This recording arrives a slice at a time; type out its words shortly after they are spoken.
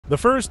The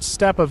first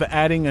step of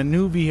adding a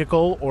new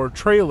vehicle or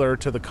trailer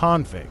to the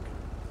config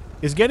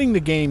is getting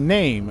the game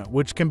name,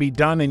 which can be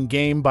done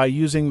in-game by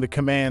using the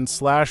command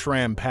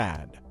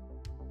 /rampad.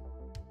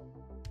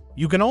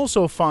 You can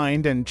also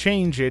find and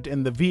change it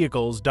in the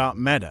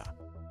vehicles.meta.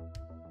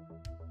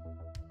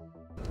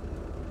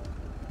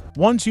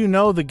 Once you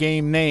know the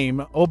game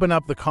name, open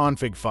up the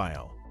config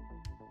file.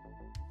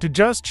 To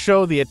just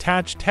show the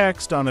attached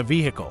text on a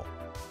vehicle,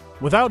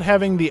 without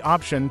having the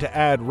option to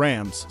add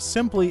ramps,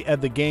 simply add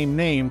the game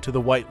name to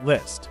the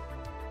whitelist.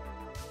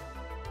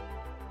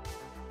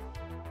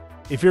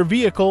 If your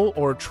vehicle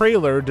or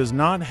trailer does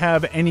not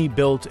have any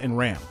built-in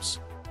ramps,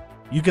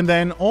 you can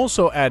then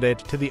also add it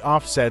to the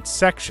offsets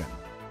section.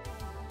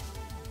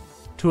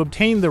 To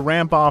obtain the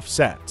ramp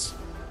offsets,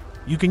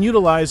 you can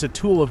utilize a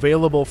tool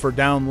available for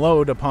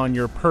download upon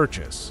your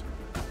purchase.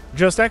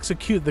 Just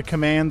execute the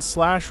command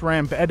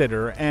 /ramp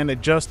editor and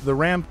adjust the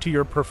ramp to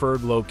your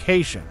preferred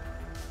location,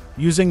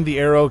 using the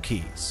arrow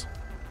keys.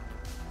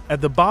 At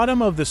the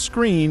bottom of the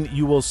screen,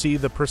 you will see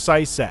the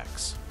precise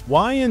X,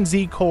 Y, and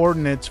Z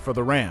coordinates for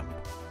the ramp.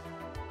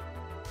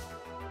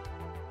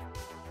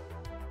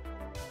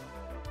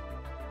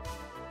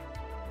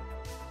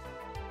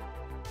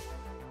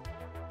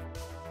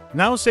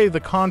 Now save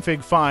the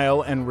config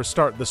file and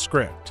restart the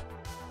script.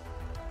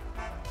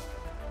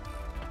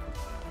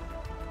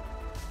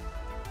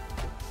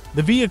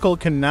 The vehicle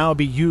can now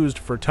be used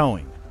for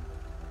towing.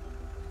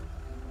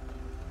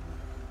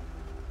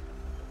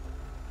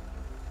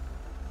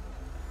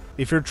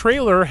 If your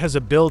trailer has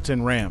a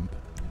built-in ramp,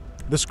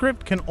 the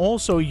script can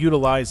also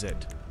utilize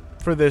it.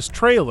 For this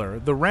trailer,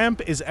 the ramp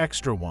is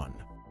extra one.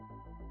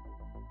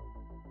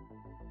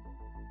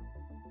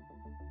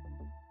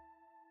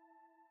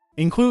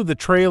 Include the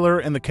trailer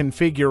in the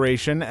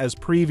configuration as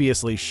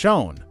previously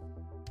shown,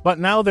 but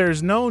now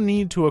there's no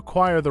need to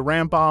acquire the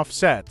ramp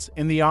offsets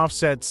in the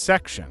offsets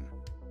section.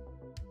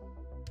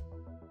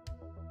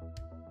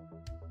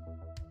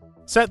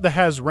 Set the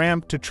has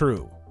ramp to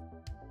true,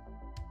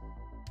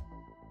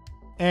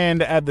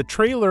 and add the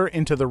trailer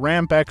into the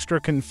ramp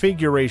extra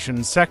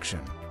configuration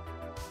section.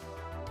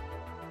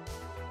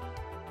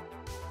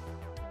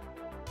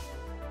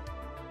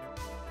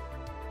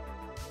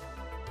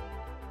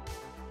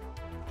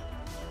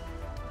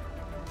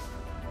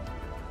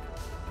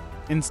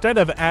 Instead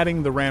of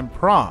adding the ramp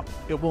prop,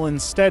 it will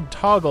instead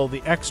toggle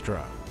the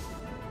extra.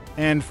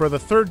 And for the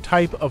third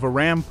type of a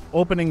ramp,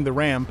 opening the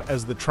ramp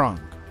as the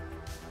trunk.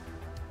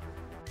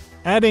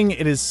 Adding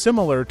it is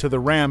similar to the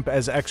ramp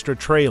as extra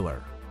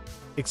trailer,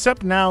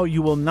 except now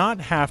you will not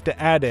have to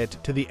add it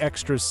to the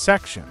extras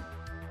section.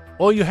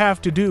 All you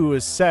have to do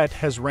is set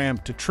has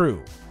ramp to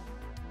true.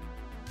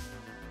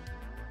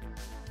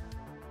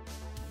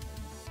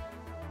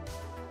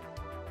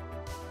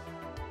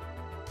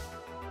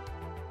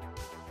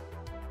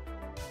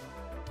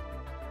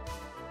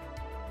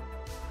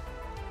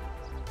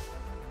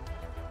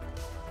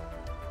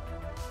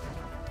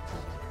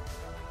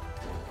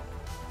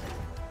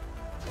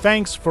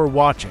 Thanks for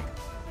watching.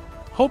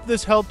 Hope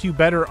this helped you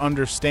better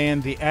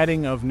understand the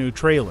adding of new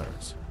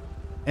trailers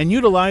and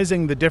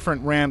utilizing the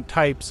different ramp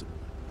types.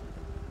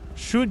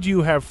 Should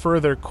you have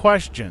further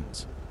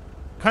questions,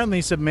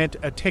 kindly submit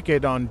a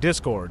ticket on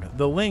Discord.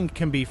 The link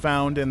can be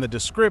found in the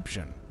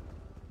description.